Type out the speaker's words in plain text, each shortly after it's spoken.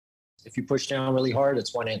If you push down really hard,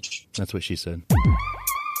 it's 1 inch. That's what she said.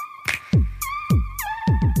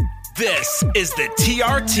 This is the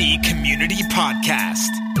TRT Community Podcast,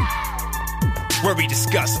 where we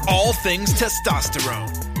discuss all things testosterone.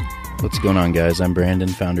 What's going on, guys? I'm Brandon,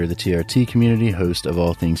 founder of the TRT Community, host of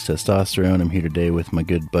All Things Testosterone. I'm here today with my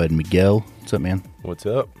good bud, Miguel. What's up, man? What's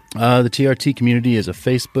up? The TRT Community is a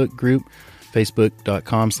Facebook group,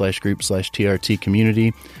 facebook.com/group/TRT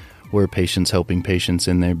Community. We're patients helping patients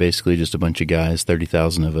in there, basically just a bunch of guys,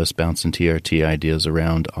 30,000 of us bouncing TRT ideas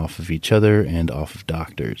around off of each other and off of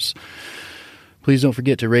doctors. Please don't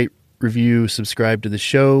forget to rate, review, subscribe to the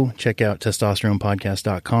show. Check out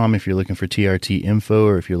testosteronepodcast.com if you're looking for TRT info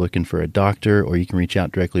or if you're looking for a doctor, or you can reach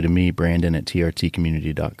out directly to me, Brandon, at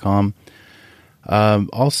trtcommunity.com.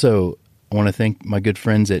 Also, I want to thank my good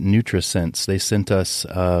friends at NutriSense. They sent us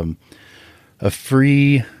a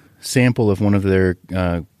free sample of one of their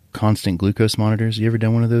constant glucose monitors. You ever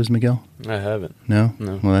done one of those, Miguel? I haven't. No?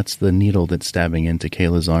 Well, that's the needle that's stabbing into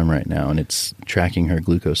Kayla's arm right now, and it's tracking her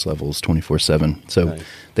glucose levels 24/7. So nice.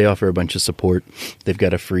 They offer a bunch of support. They've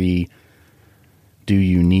got a free "Do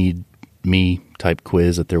You Need Me" type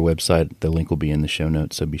quiz at their website. The link will be in the show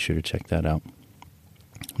notes, so be sure to check that out.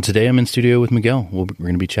 Today I'm in studio with Miguel. We're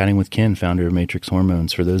going to be chatting with Ken, founder of Matrix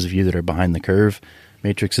Hormones. For those of you that are behind the curve,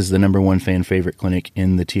 Matrix is the #1 fan favorite clinic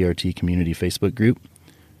in the TRT Community Facebook group.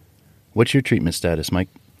 What's your treatment status, Mike?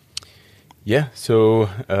 Yeah, so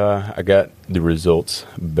I got the results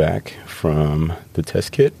back from the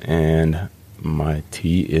test kit, and my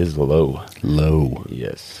T is low. Low?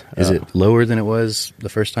 Yes. Is it lower than it was the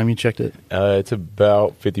first time you checked it? It's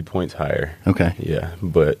about 50 points higher. Okay. Yeah,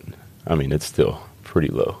 but, I mean, it's still pretty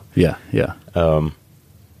low. Yeah.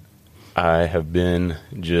 I have been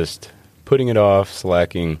just putting it off,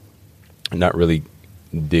 slacking, not really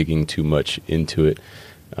digging too much into it.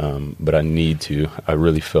 But I need to. I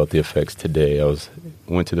really felt the effects today.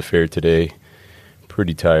 Went to the fair today,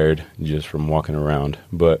 pretty tired just from walking around.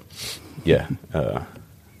 But yeah,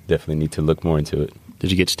 definitely need to look more into it. Did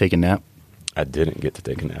you get to take a nap? I didn't get to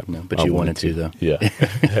take a nap. No, but you wanted to, though. Yeah.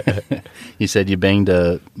 You said you banged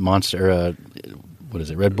a Monster, what is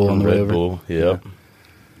it, Red Bull on the way over? Red Bull, yep.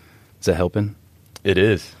 Is that helping? It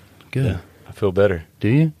is. Good. Yeah, I feel better. Do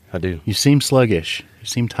you? I do. You seem sluggish. You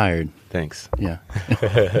seem tired. Thanks. Yeah.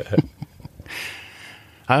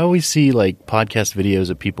 I always see like podcast videos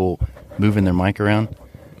of people moving their mic around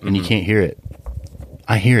and you can't hear it.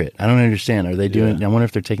 I hear it. I don't understand. Are they doing, I wonder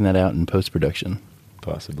if they're taking that out in post-production.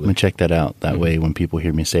 Possibly. I'm going to check that out. That way when people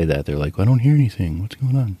hear me say that, they're like, well, I don't hear anything. What's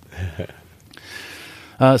going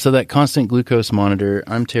on? So that constant glucose monitor,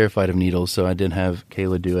 I'm terrified of needles, so I did have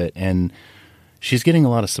Kayla do it. And she's getting a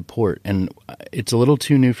lot of support. And it's a little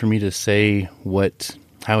too new for me to say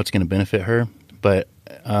how it's going to benefit her, but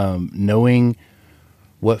knowing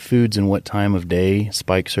what foods and what time of day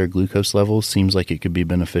spikes her glucose levels seems like it could be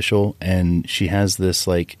beneficial. And she has this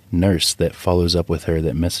like nurse that follows up with her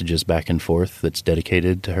that messages back and forth that's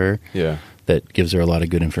dedicated to her. Yeah. That gives her a lot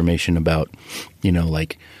of good information about,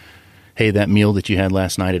 like, hey, that meal that you had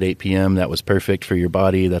last night at 8 p.m., that was perfect for your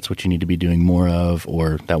body. That's what you need to be doing more of.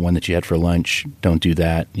 Or that one that you had for lunch, don't do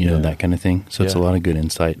that, that kind of thing. So it's a lot of good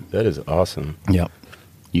insight. That is awesome. Yep.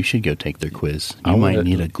 You should go take their quiz. You might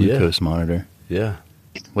need a glucose monitor. Yeah.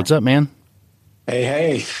 What's up, man?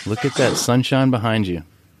 Hey. Look at that sunshine behind you.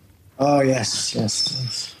 Oh, yes.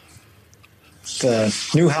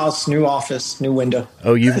 It's new house, new office, new window.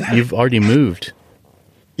 Oh, you've already moved.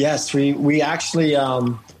 Yes, we actually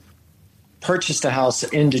purchased a house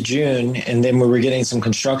into June, and then we were getting some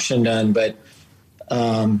construction done. But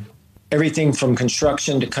everything from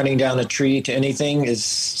construction to cutting down a tree to anything is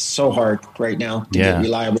so hard right now to get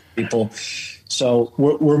reliable people. So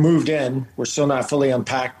we're moved in. We're still not fully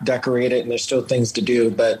unpacked, decorated, and there's still things to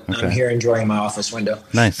do. But okay. I'm here enjoying my office window.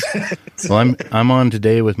 Nice. Well, I'm on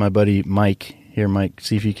today with my buddy Mike. Here, Mike,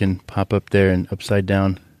 see if you can pop up there and upside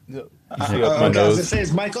down. I was going to say,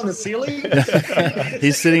 is Mike on the ceiling?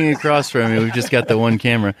 He's sitting across from me. We've just got the one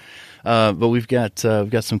camera. But we've got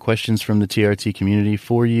some questions from the TRT community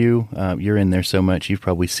for you. You're in there so much, you've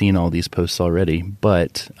probably seen all these posts already,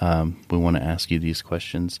 but we want to ask you these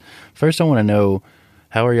questions. First, I want to know,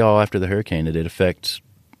 how are y'all after the hurricane? Did it affect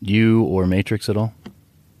you or Matrix at all?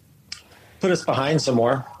 Put us behind some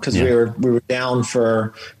more because we were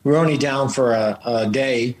only down for a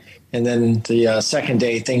day, and then the second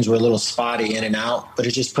day things were a little spotty in and out, but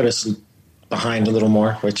it just put us behind a little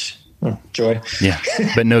more, which joy. Yeah,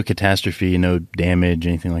 but no catastrophe, no damage,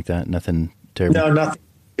 anything like that. Nothing terrible. No, nothing.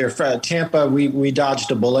 Tampa, we dodged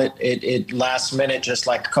a bullet. It last minute, just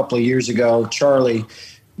like a couple of years ago, Charlie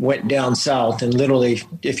went down south, and literally,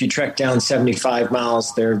 if you trek down 75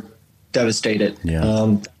 miles, they're devastated.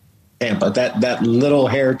 Yeah. Tampa, that little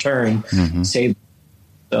hair turn saved.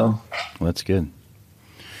 So well, that's good.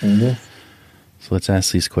 Mm-hmm. So let's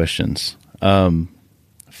ask these questions.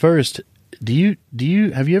 First, have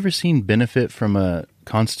you ever seen benefit from a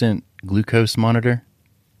constant glucose monitor?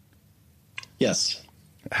 Yes.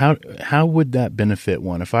 How would that benefit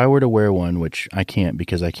one? If I were to wear one, which I can't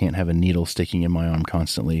because I can't have a needle sticking in my arm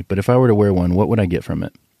constantly, but if I were to wear one, what would I get from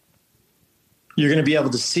it? You're going to be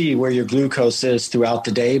able to see where your glucose is throughout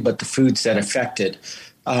the day, but the foods that affect it.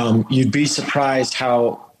 You'd be surprised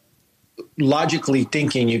how logically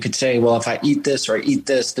thinking you could say, well, if I eat this or I eat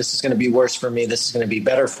this, this is going to be worse for me. This is going to be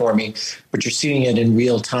better for me. But you're seeing it in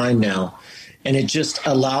real time now. And it just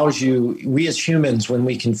allows you, we as humans, when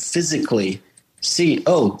we can physically see,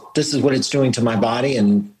 oh, this is what it's doing to my body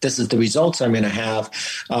and this is the results I'm going to have,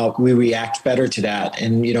 we react better to that.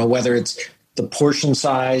 And, whether it's the portion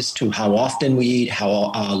size to how often we eat,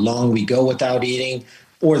 how long we go without eating,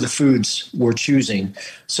 or the foods we're choosing.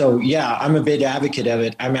 So, yeah, I'm a big advocate of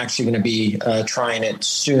it. I'm actually going to be trying it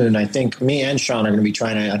soon. I think me and Sean are going to be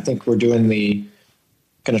trying it. I think we're going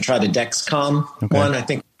to try the Dexcom one. I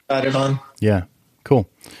think we got it on. Yeah, cool.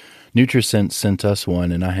 NutriSense sent us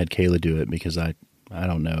one, and I had Kayla do it because I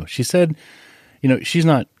don't know. She said, she's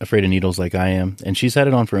not afraid of needles like I am, and she's had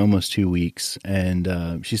it on for almost 2 weeks.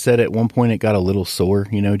 And she said at one point it got a little sore,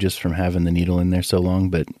 just from having the needle in there so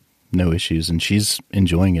long, but no issues. And she's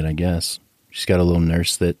enjoying it, I guess. She's got a little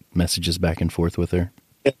nurse that messages back and forth with her.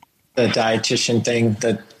 The dietitian thing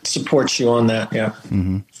that supports you on that, yeah.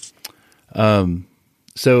 Mm-hmm.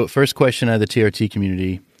 So first question out of the TRT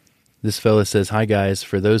community. This fella says, hi guys,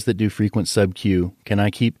 for those that do frequent sub-Q, can I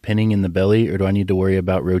keep pinning in the belly or do I need to worry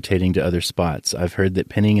about rotating to other spots? I've heard that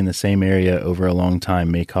pinning in the same area over a long time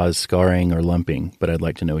may cause scarring or lumping, but I'd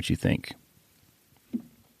like to know what you think.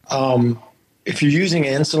 If you're using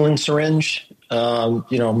an insulin syringe,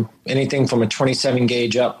 anything from a 27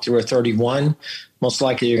 gauge up through a 31, most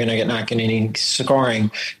likely you're not getting any scarring.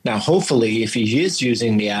 Now, hopefully, if he is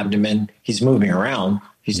using the abdomen, he's moving around.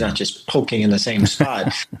 He's not just poking in the same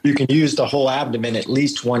spot. You can use the whole abdomen at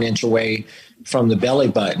least 1 inch away from the belly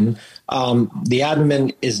button. The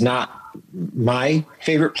abdomen is not my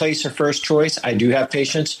favorite place or first choice. I do have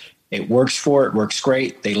patients. It works works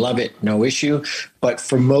great. They love it, no issue. But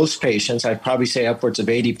for most patients, I'd probably say upwards of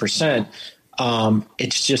 80%,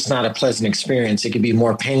 it's just not a pleasant experience. It can be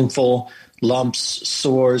more painful, lumps,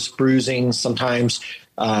 sores, bruising. Sometimes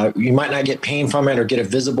you might not get pain from it or get a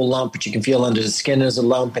visible lump, but you can feel under the skin as a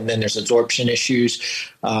lump, and then there's absorption issues.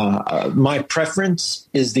 My preference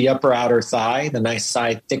is the upper outer thigh, the nice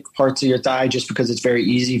side, thick parts of your thigh, just because it's very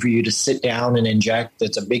easy for you to sit down and inject.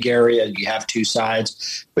 It's a big area. You have two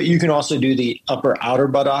sides. But you can also do the upper outer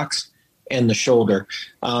buttocks and the shoulder.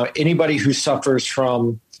 Anybody who suffers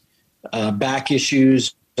from back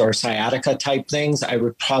issues or sciatica type things, I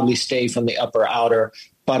would probably stay from the upper outer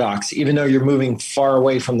buttocks. Even though you're moving far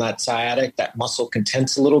away from that sciatic, that muscle can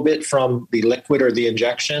tense a little bit from the liquid or the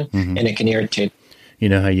injection, and it can irritate. You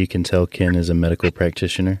know how you can tell Ken is a medical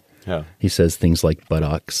practitioner? Yeah. He says things like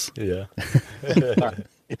buttocks. Yeah.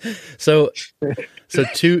 So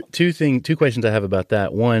two questions I have about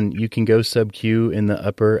that. One, you can go sub-Q in the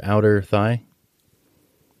upper outer thigh?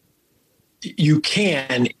 You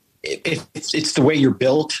can. It's the way you're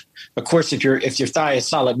built. Of course, if your thigh is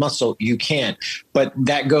solid muscle, you can't. But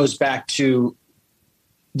that goes back to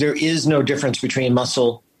there is no difference between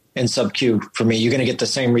muscle and sub-Q for me. You're going to get the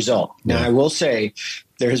same result. Yeah. Now, I will say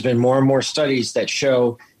there has been more and more studies that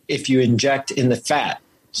show if you inject in the fat,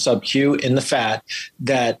 sub-Q in the fat,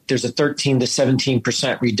 that there's a 13 to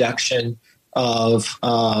 17% reduction of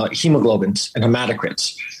hemoglobins and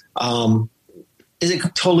hematocrits. Is it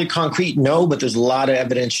totally concrete? No, but there's a lot of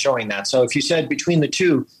evidence showing that. So if you said between the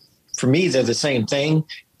two, for me, they're the same thing.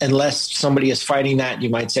 Unless somebody is fighting that, you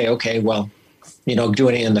might say, okay, well,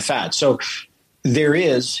 doing it in the fat. So there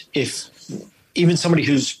is, if even somebody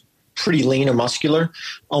who's pretty lean or muscular,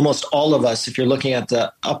 almost all of us, if you're looking at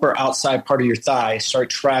the upper outside part of your thigh,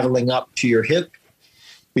 start traveling up to your hip.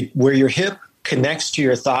 Where your hip connects to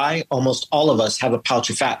your thigh, almost all of us have a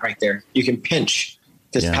pouch of fat right there. You can pinch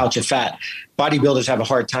this pouch of fat. Bodybuilders have a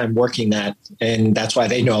hard time working that, and that's why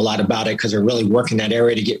they know a lot about it, because they're really working that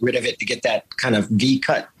area to get rid of it, to get that kind of V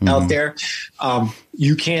cut out there.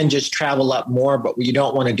 You can just travel up more, but what you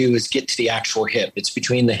don't want to do is get to the actual hip. It's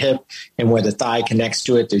between the hip and where the thigh connects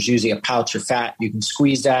to it. There's usually a pouch of fat. You can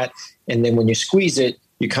squeeze that, and then when you squeeze it,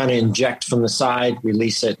 you kind of inject from the side,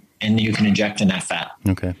 release it, and you can inject in that fat.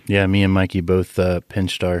 Okay. Yeah, me and Mikey both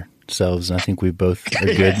pinched our ourselves. And I think we both are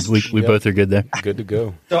good. Yes. We both are good there. Good to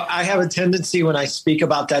go. So I have a tendency when I speak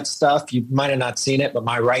about that stuff, you might have not seen it, but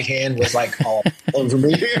my right hand was like all over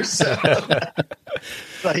me here. So,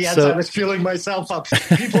 but yes, I was feeling myself up.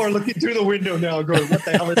 People are looking through the window now going, what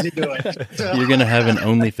the hell is he doing? So, You're going to have an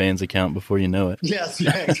OnlyFans account before you know it. Yes,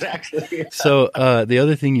 yeah, exactly. So the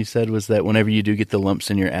other thing you said was that whenever you do get the lumps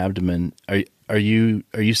in your abdomen, are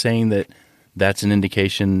you saying that that's an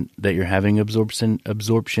indication that you're having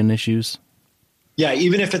absorption issues? Yeah,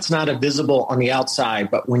 even if it's not visible on the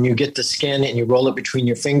outside, but when you get the skin and you roll it between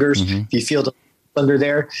your fingers, if you feel the under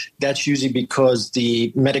there, that's usually because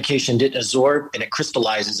the medication didn't absorb and it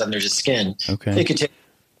crystallizes under the skin. Okay. It could take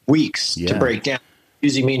weeks to break down.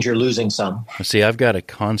 Usually means you're losing some. See, I've got a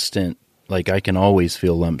constant, like I can always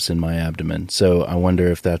feel lumps in my abdomen. So I wonder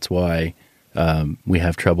if that's why we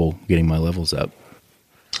have trouble getting my levels up.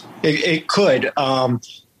 It could. I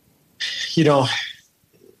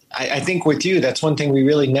think with you, that's one thing we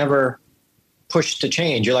really never pushed to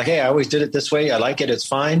change. You're like, hey, I always did it this way. I like it. It's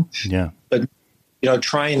fine. Yeah. But,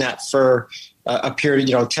 trying that for a period,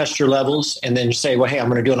 test your levels and then say, well, hey, I'm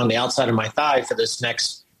going to do it on the outside of my thigh for this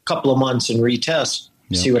next couple of months and retest,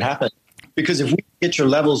 see what happens. Because if we get your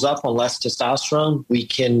levels up on less testosterone, we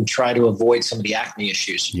can try to avoid some of the acne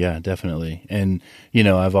issues. Yeah, definitely. And,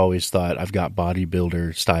 I've always thought I've got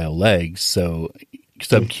bodybuilder style legs, so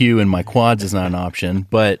sub-Q in my quads is not an option,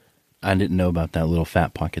 but I didn't know about that little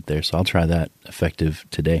fat pocket there, so I'll try that effective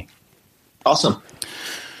today. Awesome.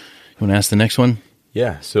 You want to ask the next one?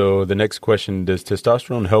 Yeah. So the next question, does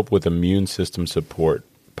testosterone help with immune system support?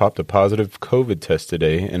 Popped a positive COVID test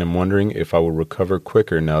today, and I'm wondering if I will recover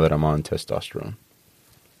quicker now that I'm on testosterone.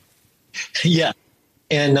 Yeah.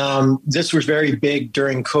 And this was very big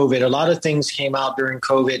during COVID. A lot of things came out during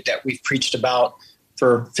COVID that we've preached about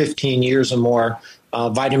for 15 years or more.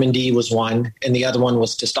 Vitamin D was one, and the other one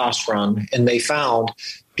was testosterone. And they found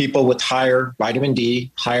people with higher vitamin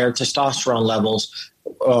D, higher testosterone levels.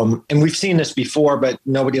 And we've seen this before, but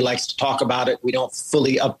nobody likes to talk about it. We don't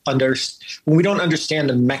fully we don't understand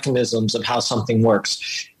the mechanisms of how something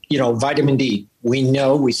works. Vitamin D,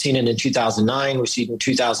 we've seen it in 2009, we've seen it in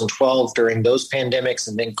 2012 during those pandemics,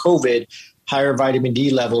 and then COVID, higher vitamin D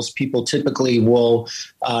levels, people typically will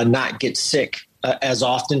not get sick as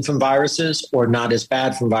often from viruses or not as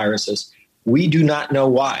bad from viruses. We do not know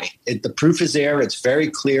why. The proof is there. It's very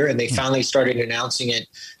clear. And they finally started announcing it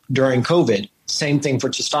during COVID. Same thing for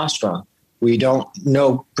testosterone. We don't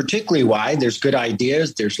know particularly why. There's good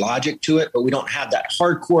ideas. There's logic to it, but we don't have that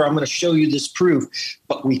hardcore, I'm going to show you this proof,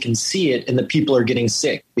 but we can see it and the people are getting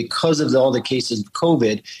sick. Because of all the cases of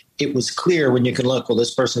COVID, it was clear when you can look, well,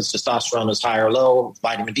 this person's testosterone is high or low,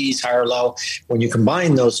 vitamin D is high or low. When you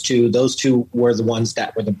combine those two were the ones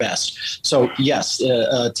that were the best. So yes,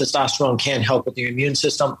 testosterone can help with the immune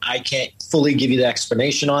system. I can't fully give you the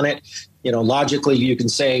explanation on it. Logically, you can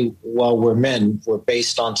say, well, we're men. We're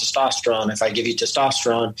based on testosterone. If I give you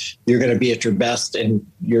testosterone, you're going to be at your best and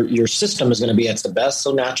your system is going to be at the best.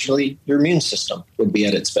 So naturally, your immune system would be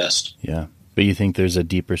at its best. Yeah. But you think there's a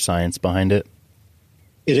deeper science behind it?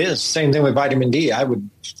 It is. Same thing with vitamin D. I would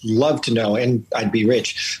love to know, and I'd be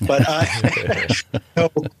rich. But I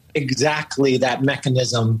know exactly that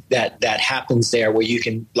mechanism that happens there where you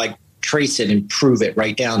can trace it and prove it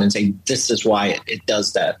right down and say, this is why it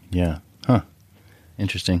does that. Yeah. Huh.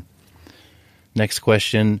 Interesting. Next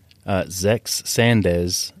question. Zex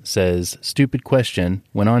Sandez says, stupid question.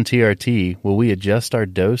 When on TRT, will we adjust our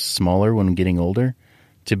dose smaller when getting older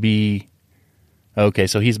to be... Okay,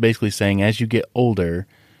 so he's basically saying as you get older,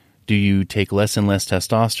 do you take less and less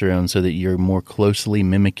testosterone so that you're more closely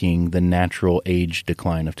mimicking the natural age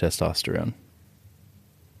decline of testosterone?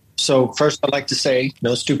 So first, I'd like to say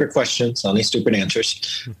no stupid questions, only stupid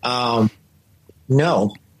answers.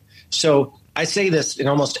 No. So I say this in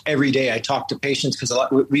almost every day I talk to patients because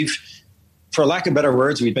for lack of better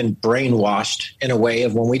words, we've been brainwashed in a way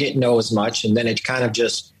of when we didn't know as much, and then it kind of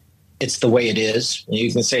just, it's the way it is.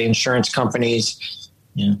 You can say insurance companies,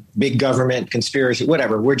 big government, conspiracy,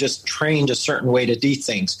 whatever. We're just trained a certain way to do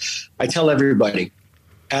things. I tell everybody,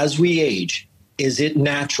 as we age, is it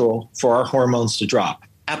natural for our hormones to drop?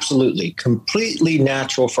 Absolutely. Completely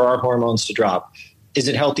natural for our hormones to drop. Is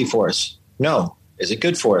it healthy for us? No. Is it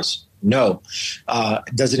good for us? No.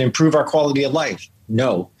 Does it improve our quality of life?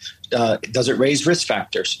 No. Does it raise risk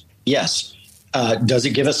factors? Yes. Does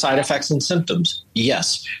it give us side effects and symptoms?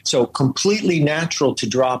 Yes. So completely natural to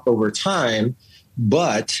drop over time,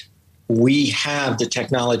 but we have the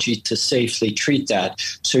technology to safely treat that.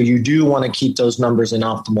 So you do want to keep those numbers in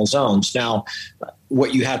optimal zones. Now,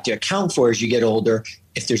 what you have to account for as you get older,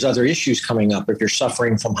 if there's other issues coming up, if you're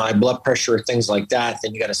suffering from high blood pressure or things like that,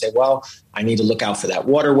 then you got to say, well, I need to look out for that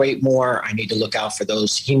water weight more. I need to look out for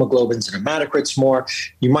those hemoglobins and hematocrits more.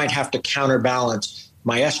 You might have to counterbalance.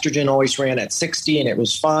 My estrogen always ran at 60 and it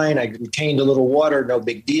was fine. I retained a little water, no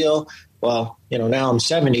big deal. Well, now I'm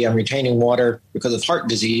 70, I'm retaining water because of heart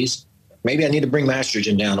disease. Maybe I need to bring my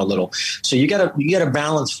estrogen down a little. So you got to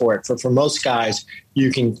balance for it. For most guys,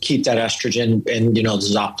 you can keep that estrogen in,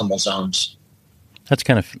 those optimal zones. That's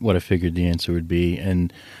kind of what I figured the answer would be.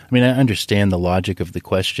 And I mean, I understand the logic of the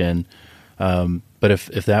question. But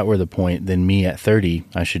if that were the point, then me at 30,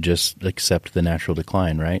 I should just accept the natural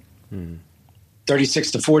decline, right?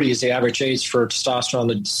 36 to 40 is the average age for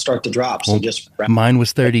testosterone to start to drop. So mine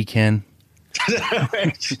was 30, Ken.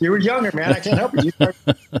 You were younger, man. I can't help you.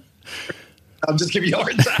 I'm just giving you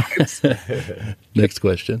hard times. Next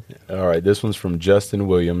question. All right. This one's from Justin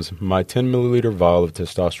Williams. My 10 milliliter vial of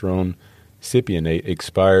testosterone cypionate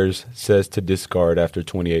expires, says to discard after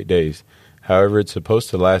 28 days. However, it's supposed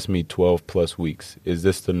to last me 12 plus weeks. Is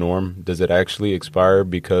this the norm? Does it actually expire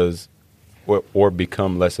because or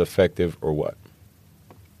become less effective or what?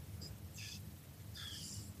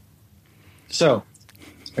 So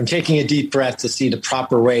I'm taking a deep breath to see the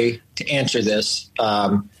proper way to answer this.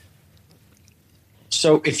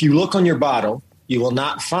 So if you look on your bottle, you will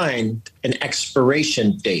not find an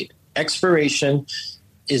expiration date. Expiration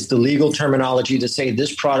is the legal terminology to say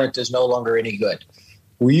this product is no longer any good.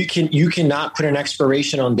 You cannot put an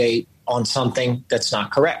expiration on date on something that's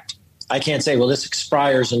not correct. I can't say, well, this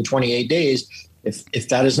expires in 28 days. If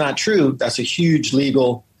that is not true, that's a huge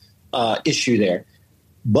legal issue there.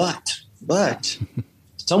 But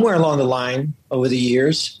somewhere along the line over the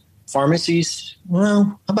years, pharmacies,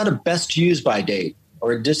 well, how about a best use by date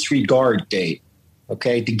or a disregard date,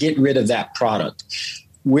 okay, to get rid of that product?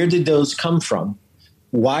 Where did those come from?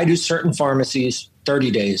 Why do certain pharmacies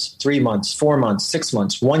 30 days, 3 months, 4 months, 6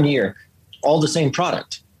 months, 1 year, all the same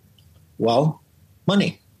product? Well,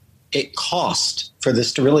 money. It costs for the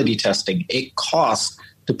sterility testing. It costs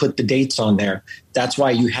to put the dates on there. That's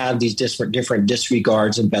why you have these different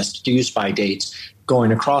disregards and best use by dates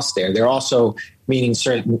going across there. They're also meeting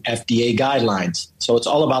certain FDA guidelines. So it's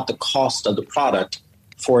all about the cost of the product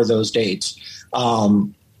for those dates.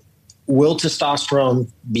 Will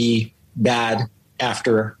testosterone be bad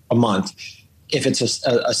after a month? If it's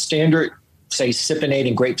a standard, say, cypionate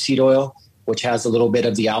and grapeseed oil, which has a little bit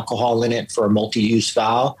of the alcohol in it for a multi-use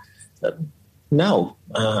vial, no.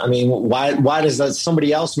 I mean, why does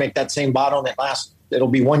somebody else make that same bottle and it'll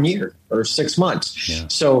be 1 year or 6 months? Yeah.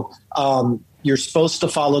 So you're supposed to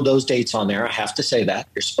follow those dates on there. I have to say that.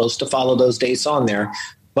 You're supposed to follow those dates on there.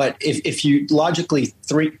 But if you logically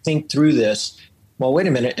think through this, well, wait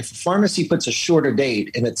a minute. If a pharmacy puts a shorter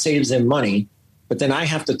date and it saves them money, but then I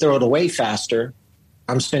have to throw it away faster,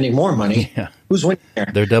 I'm spending more money. Yeah. Who's winning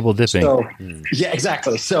there? They're double dipping. So, yeah,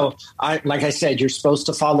 exactly. So, like I said, you're supposed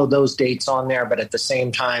to follow those dates on there, but at the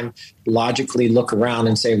same time, logically look around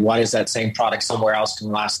and say, why is that same product somewhere else can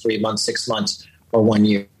last 3 months, 6 months, or 1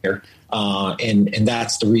 year? And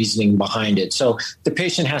that's the reasoning behind it. So the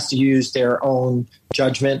patient has to use their own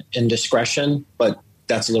judgment and discretion, but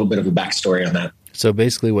that's a little bit of a backstory on that. So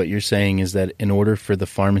basically what you're saying is that in order for the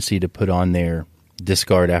pharmacy to put on their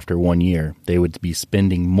discard after 1 year, they would be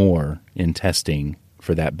spending more in testing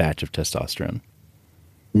for that batch of testosterone.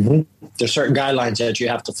 Mm-hmm. There's certain guidelines that you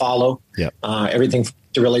have to follow. Yep. Everything from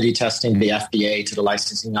sterility testing to the FDA to the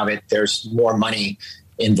licensing of it, there's more money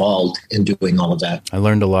involved in doing all of that. I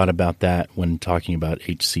learned a lot about that when talking about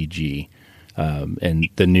HCG and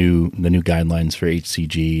the new guidelines for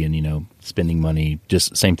HCG and, spending money,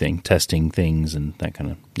 just same thing, testing things and that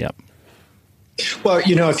kind of, yeah. Well,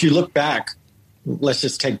 if you look back, let's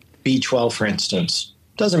just take B12, for instance.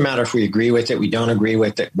 Doesn't matter if we agree with it, we don't agree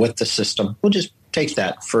with it, with the system. We'll just take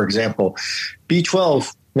that, for example.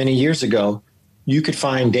 B12, many years ago, you could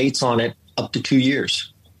find dates on it up to 2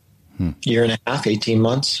 years. Year and a half, 18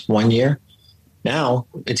 months, 1 year. Now,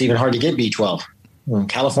 it's even hard to get B12.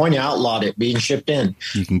 California outlawed it being shipped in.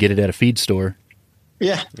 You can get it at a feed store.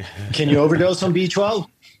 Yeah. Can you overdose on B12?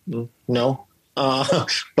 No.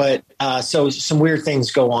 But so some weird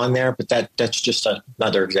things go on there, but that's just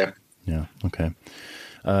another example. Yeah. Okay.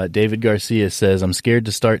 David Garcia says, I'm scared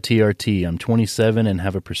to start TRT. I'm 27 and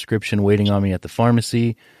have a prescription waiting on me at the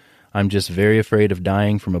pharmacy. I'm just very afraid of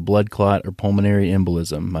dying from a blood clot or pulmonary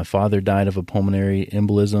embolism. My father died of a pulmonary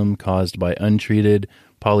embolism caused by untreated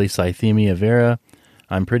polycythemia vera.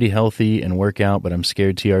 I'm pretty healthy and work out, but I'm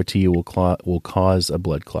scared TRT will cause a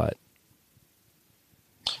blood clot.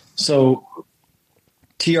 So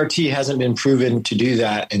TRT hasn't been proven to do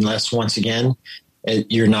that unless, once again,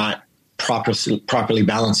 you're not properly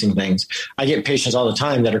balancing things. I get patients all the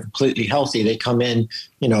time that are completely healthy. They come in,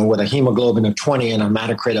 with a hemoglobin of 20 and a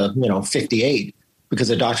hematocrit of, 58 because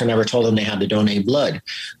the doctor never told them they had to donate blood.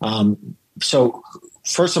 So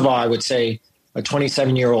first of all, I would say a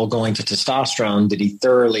 27-year-old going to testosterone, did he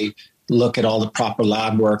thoroughly look at all the proper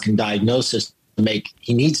lab work and diagnosis?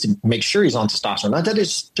 He needs to make sure he's on testosterone. Not that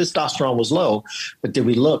his testosterone was low, but did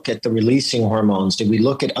we look at the releasing hormones? Did we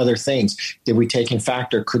look at other things? Did we take in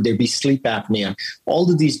factor? Could there be sleep apnea? All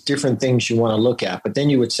of these different things you want to look at. But then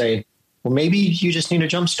you would say, well, maybe you just need a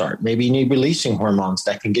jump start. Maybe you need releasing hormones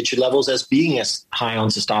that can get your levels as being as high on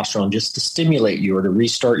testosterone just to stimulate you or to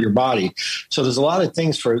restart your body. So there's a lot of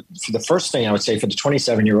things for the first thing I would say for the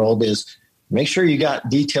 27-year-old is make sure you got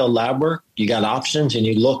detailed lab work, you got options, and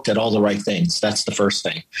you looked at all the right things. That's the first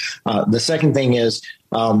thing. The second thing is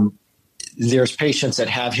there's patients that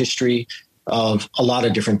have history of a lot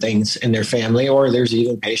of different things in their family, or there's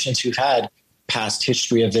even patients who've had past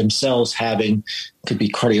history of themselves having, could be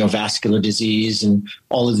cardiovascular disease and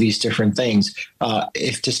all of these different things.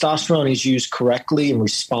 If testosterone is used correctly and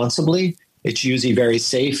responsibly, it's usually very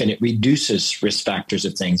safe and it reduces risk factors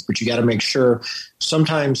of things. But you got to make sure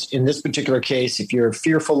sometimes in this particular case, if you're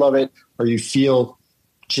fearful of it or you feel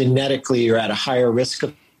genetically you're at a higher risk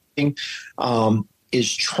of thing,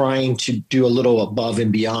 is trying to do a little above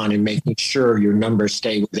and beyond and making sure your numbers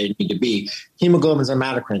stay where they need to be. Hemoglobin is a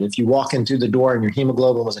hematocrit. If you walk in through the door and your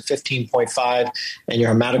hemoglobin was a 15.5 and your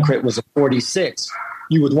hematocrit was a 46,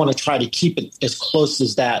 you would want to try to keep it as close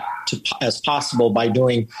as that as possible by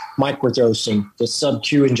doing microdosing, the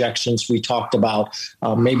sub-Q injections we talked about,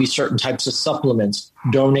 maybe certain types of supplements,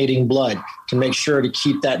 donating blood to make sure to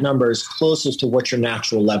keep that number as close as to what your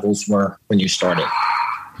natural levels were when you started.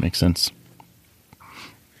 Makes sense.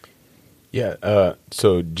 Yeah.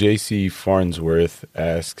 So JC Farnsworth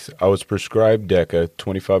asks, I was prescribed DECA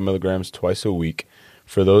 25 milligrams twice a week.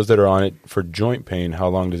 For those that are on it for joint pain, how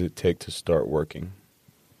long does it take to start working?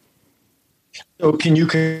 So can you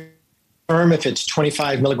confirm if it's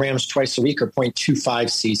 25 milligrams twice a week or 0.25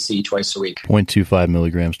 cc twice a week? 0.25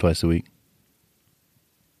 milligrams twice a week.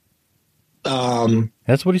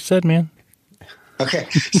 That's what he said, man. Okay.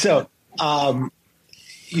 So,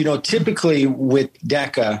 typically with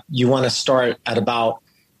DECA, you want to start at about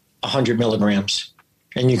 100 milligrams,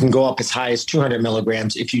 and you can go up as high as 200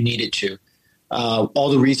 milligrams if you need it to. All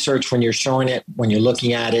the research when you're showing it, when you're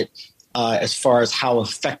looking at it, as far as how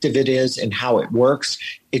effective it is and how it works,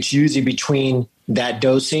 it's usually between that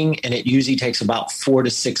dosing, and it usually takes about 4 to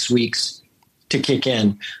 6 weeks to kick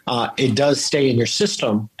in. It does stay in your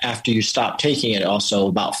system after you stop taking it, also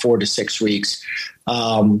about 4 to 6 weeks.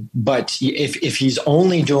 But if he's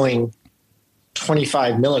only doing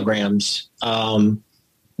 25 milligrams,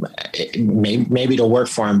 maybe it'll work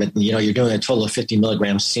for him. But you're doing a total of 50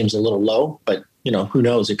 milligrams seems a little low. But who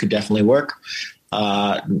knows? It could definitely work.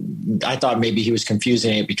 I thought maybe he was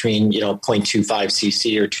confusing it between 0.25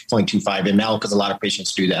 cc or 0.25 ml because a lot of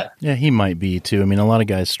patients do that. Yeah, he might be too. I mean, a lot of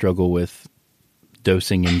guys struggle with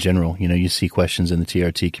dosing in general. You see questions in the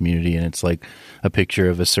TRT community and it's like a picture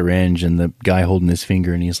of a syringe and the guy holding his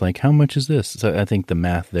finger and he's like, how much is this? So I think the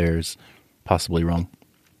math there is possibly wrong.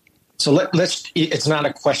 So it's not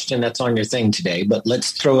a question that's on your thing today, but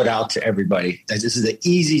let's throw it out to everybody. This is the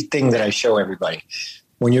easy thing that I show everybody.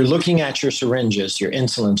 When you're looking at your syringes, your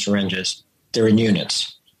insulin syringes, they're in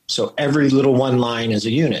units. So every little one line is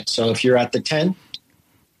a unit. So if you're at the 10,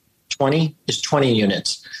 20 is 20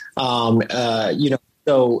 units.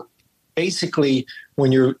 So basically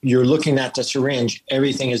when you're looking at the syringe,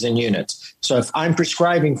 everything is in units. So if I'm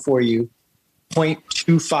prescribing for you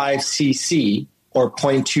 0.25 cc or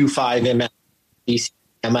 0.25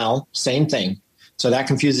 ml, same thing. So that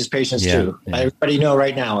confuses patients too. Yeah. Everybody know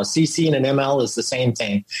right now, a cc and an ml is the same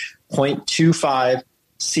thing. 0.25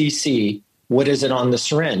 cc, what is it on the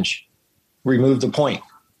syringe? Remove the point.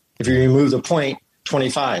 If you remove the point,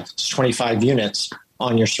 25. It's 25 units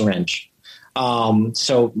on your syringe.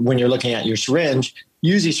 So when you're looking at your syringe,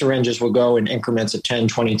 usually syringes will go in increments of 10,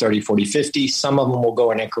 20, 30, 40, 50. Some of them will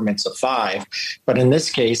go in increments of 5. But in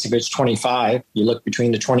this case, if it's 25, you look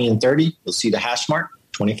between the 20 and 30, you'll see the hash mark.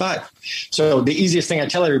 25. So the easiest thing I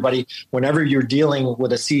tell everybody, whenever you're dealing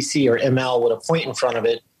with a cc or ml with a point in front of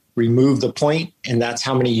it, remove the point, and that's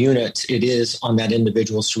how many units it is on that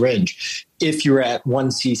individual syringe. If you're at 1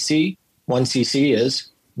 cc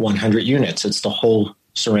is 100 units. It's the whole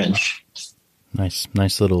syringe.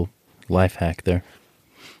 Nice little life hack there.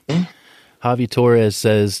 Javi Torres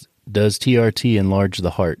says, does TRT enlarge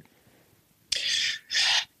the heart?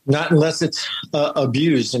 Not unless it's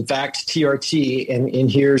abused. In fact, TRT, and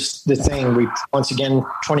here's the thing, we once again,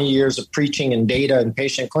 20 years of preaching and data and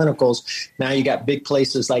patient clinicals. Now you got big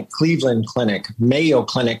places like Cleveland Clinic, Mayo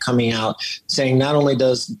Clinic coming out saying not only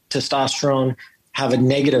does testosterone have a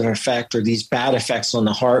negative effect or these bad effects on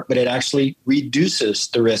the heart, but it actually reduces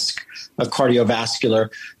the risk of cardiovascular.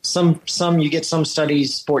 Some you get some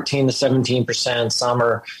studies 14 to 17%, some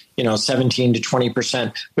are 17 to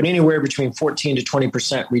 20%, but anywhere between 14 to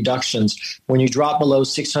 20% reductions. When you drop below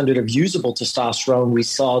 600 of usable testosterone, we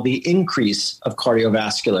saw the increase of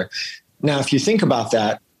cardiovascular. Now, if you think about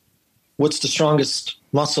that, what's the strongest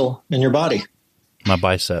muscle in your body? My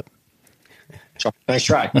bicep. Nice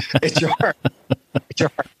try. It's your heart. Your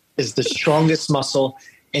heart is the strongest muscle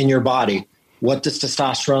in your body. What does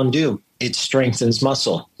testosterone do? It strengthens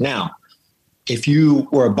muscle. Now, if you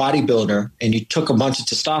were a bodybuilder and you took a bunch of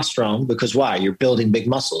testosterone, because why? You're building big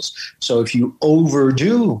muscles. So if you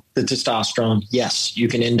overdo the testosterone, yes, you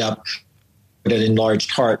can end up with an enlarged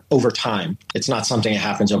heart over time. It's not something that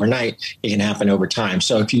happens overnight. It can happen over time.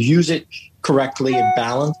 So if you use it correctly and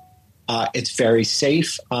balanced, it's very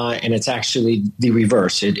safe, and it's actually the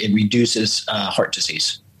reverse. It reduces heart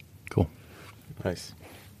disease. Cool. Nice.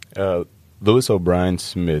 Louis O'Brien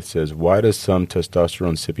Smith says, why does some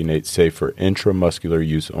testosterone cypionate say for intramuscular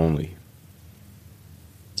use only?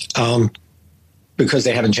 Because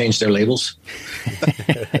they haven't changed their labels.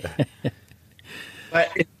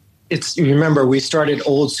 But remember, we started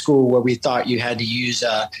old school where we thought you had to use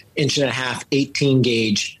a 1.5-inch 18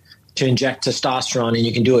 gauge to inject testosterone, and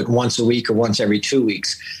you can do it once a week or once every 2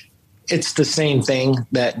 weeks. It's the same thing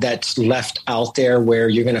that's left out there where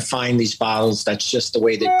you're going to find these bottles. That's just the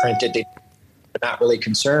way they print it. They're not really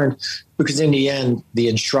concerned because in the end, the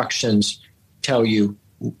instructions tell you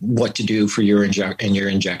what to do for your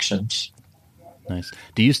injections. Nice.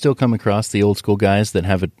 Do you still come across the old school guys that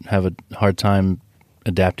have a hard time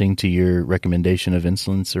adapting to your recommendation of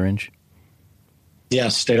insulin syringe?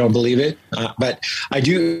 Yes, they don't believe it, but I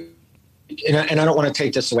do. And I don't want to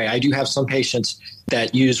take this away. I do have some patients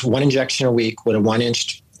that use one injection a week with a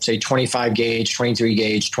 1-inch, say 25 gauge, 23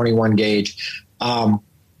 gauge, 21 gauge.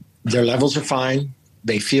 Their levels are fine.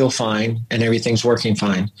 They feel fine and everything's working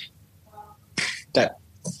fine.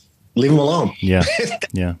 Leave them alone. Yeah.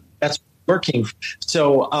 Yeah. That's working.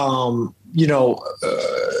 So,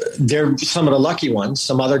 they're some of the lucky ones.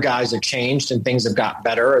 Some other guys have changed and things have got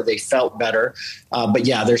better or they felt better. But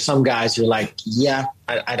yeah, there's some guys who are like, yeah,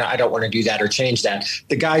 I don't want to do that or change that.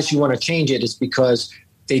 The guys who want to change it is because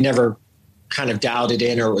they never kind of dialed it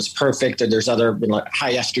in or it was perfect. Or there's other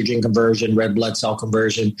high estrogen conversion, red blood cell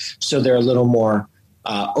conversion. So they're a little more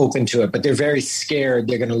open to it, but they're very scared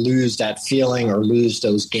they're going to lose that feeling or lose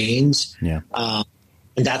those gains. Yeah.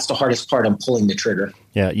 And that's the hardest part on pulling the trigger.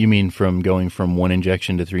 Yeah, you mean from going from 1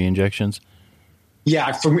 injection to 3 injections?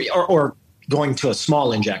 Yeah, for me, or going to a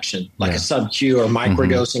small injection, like a sub-Q or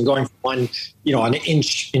microdosing, going from one, an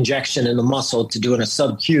inch injection in the muscle to doing a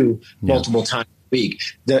sub-Q multiple times a week.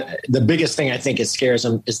 The biggest thing I think it scares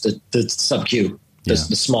them is the sub-Q, the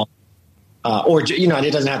small,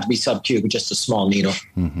 it doesn't have to be sub-Q, but just a small needle.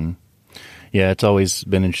 Mm-hmm. Yeah, it's always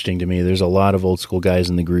been interesting to me. There's a lot of old school guys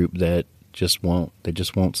in the group that just won't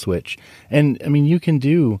switch. And I mean,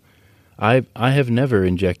 I have never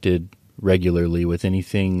injected regularly with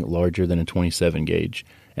anything larger than a 27 gauge.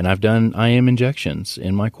 And I've done IM injections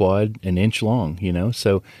in my quad an inch long,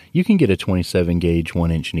 so you can get a 27 gauge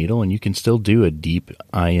 1-inch needle and you can still do a deep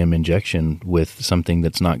IM injection with something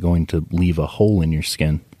that's not going to leave a hole in your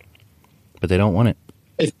skin, but they don't want it.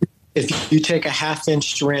 If you take a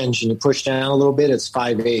 1/2-inch syringe and you push down a little bit, it's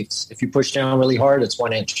 5/8. If you push down really hard, it's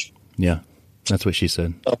 1 inch. Yeah, that's what she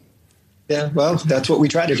said. Oh, yeah, well, that's what we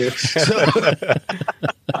try to do.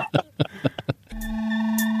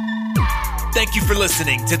 Thank you for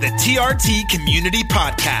listening to the TRT Community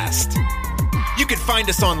Podcast. You can find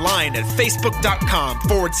us online at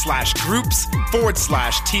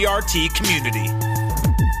facebook.com/groups/TRT Community.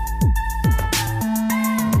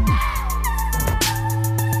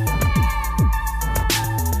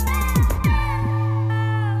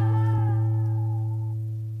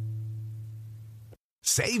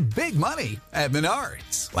 Save big money at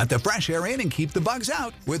Menards. Let the fresh air in and keep the bugs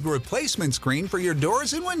out with replacement screen for your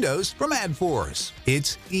doors and windows from AdForce.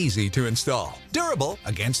 It's easy to install, durable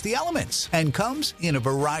against the elements, and comes in a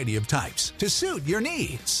variety of types to suit your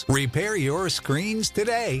needs. Repair your screens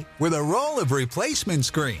today with a roll of replacement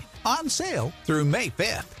screen on sale through May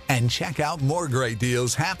 5th. And check out more great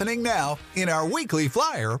deals happening now in our weekly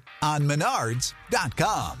flyer on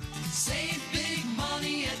Menards.com. Save